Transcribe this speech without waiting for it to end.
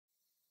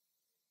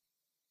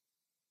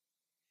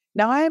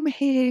Now, I am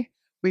here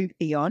with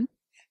Ion,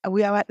 and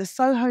we are at the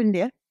Soho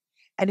Liff.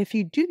 And if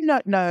you do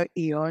not know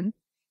Ion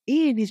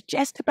is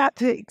just about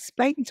to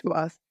explain to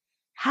us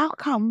how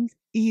comes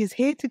he is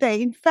here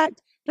today. In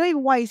fact, not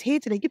even why he's here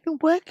today. You've been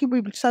working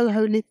with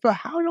Soho Liff for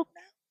how long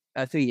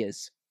now? 3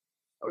 years.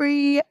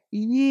 3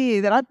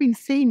 years. And I've been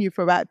seeing you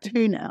for about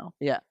 2 now.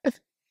 Yeah.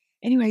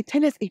 Anyway,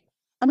 tell us,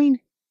 I mean,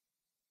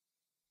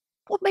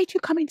 what made you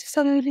come into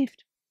Soho Liff?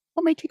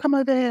 What made you come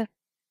over here?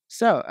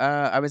 So,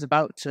 I was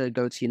about to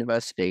go to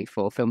university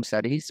for film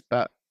studies,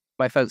 but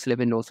my folks live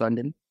in North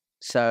London,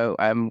 so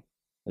it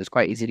was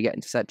quite easy to get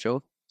into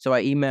Central. So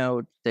I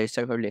emailed the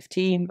Soho Liff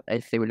team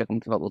if they were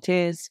looking for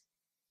volunteers,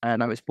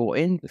 and I was brought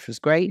in, which was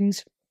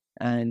great,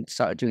 and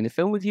started doing the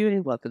film with you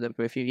and worked with them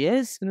for a few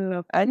years.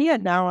 And yeah,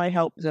 now I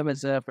help them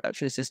as a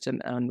production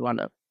assistant and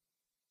runner.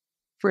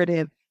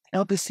 Brilliant. And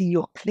obviously,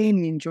 you're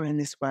clearly enjoying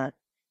this work.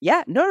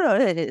 Yeah, no,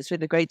 it's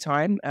been a great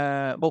time.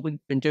 What we've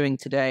been doing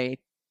today,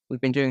 we've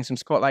been doing some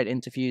spotlight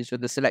interviews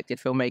with the selected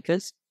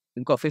filmmakers.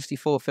 We've got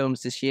 54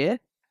 films this year.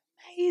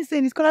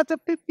 Amazing. It's got up to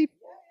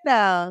 54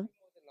 now.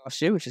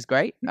 Last year, which is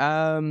great.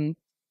 So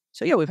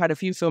yeah, we've had a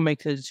few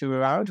filmmakers who are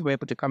around who were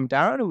able to come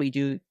down, and we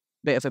do a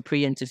bit of a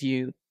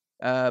pre-interview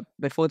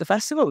before the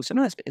festival. So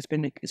no, it's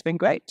been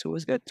great. It's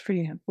always good.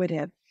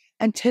 Brilliant.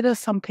 And tell us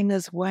something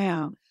as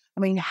well. I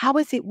mean, how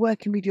is it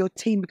working with your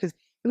team? Because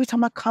every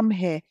time I come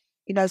here,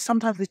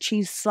 sometimes the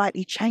team's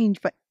slightly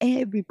changed, but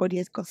everybody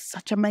has got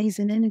such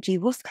amazing energy.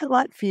 What's that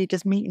like for you,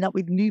 just meeting up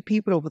with new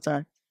people all the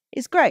time?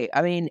 It's great.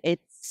 I mean,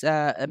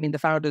 the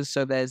founders,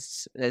 so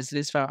there's Liz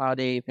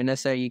Farhadi,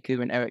 Vanessa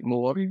Yiku, and Eric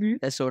Moore. Mm-hmm.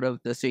 They're sort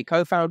of the 3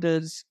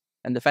 co-founders,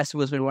 and the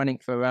festival's been running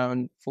for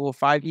around 4 or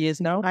 5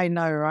 years now. I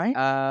know, right?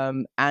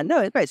 And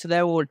no, it's great. So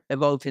they're all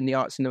involved in the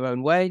arts in their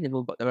own way. They've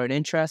all got their own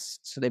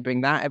interests, so they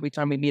bring that every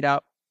time we meet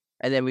up.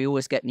 And then we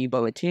always get new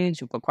volunteers.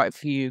 We've got quite a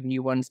few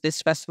new ones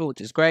this festival, which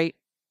is great.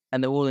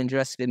 And they're all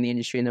interested in the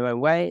industry in their own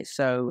way.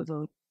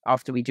 So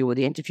after we do all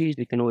the interviews,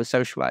 we can always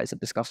socialize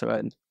and discuss our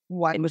own.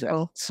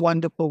 Wonderful,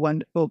 wonderful,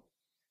 wonderful.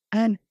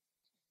 And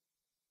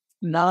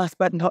last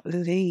but not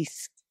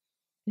least,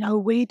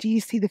 where do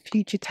you see the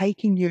future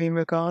taking you in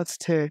regards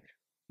to,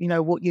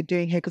 what you're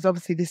doing here? Because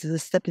obviously this is a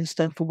stepping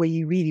stone for where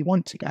you really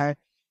want to go.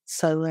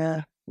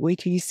 So where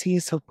do you see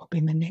yourself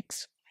in the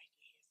next 5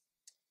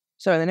 years?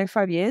 So in the next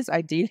 5 years,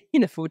 ideally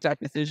in a full-time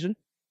position.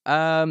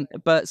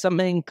 But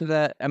something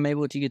that I'm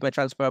able to use my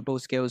transferable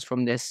skills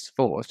from this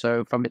for.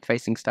 So from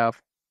it-facing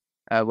stuff,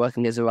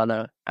 working as a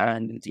runner,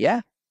 and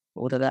yeah,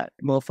 all of that,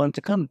 more fun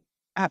to come.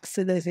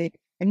 Absolutely.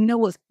 And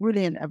what's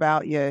brilliant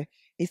about you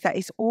is that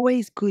it's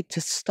always good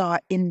to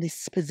start in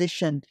this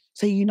position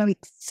so you know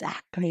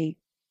exactly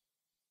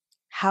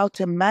how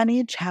to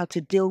manage, how to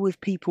deal with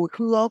people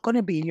who are going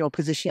to be in your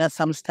position at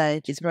some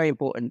stage. It's very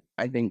important,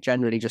 I think,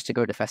 generally just to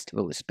go to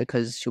festivals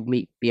because you'll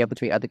be able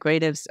to meet other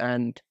creatives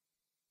and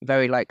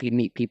very likely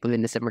meet people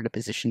in a similar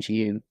position to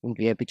you and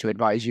be able to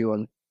advise you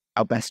on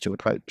how best to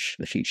approach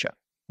the future.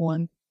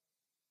 Well,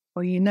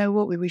 you know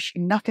what? We wish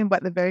you nothing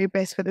but the very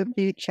best for the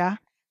future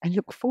and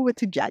look forward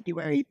to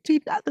January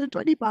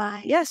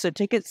 2025. Yeah, so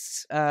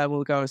tickets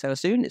will go on sale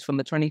soon. It's from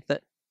the 23rd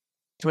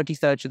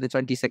to the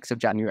 26th of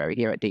January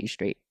here at Dean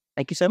Street.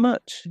 Thank you so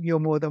much. You're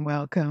more than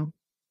welcome.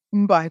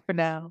 Bye for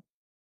now.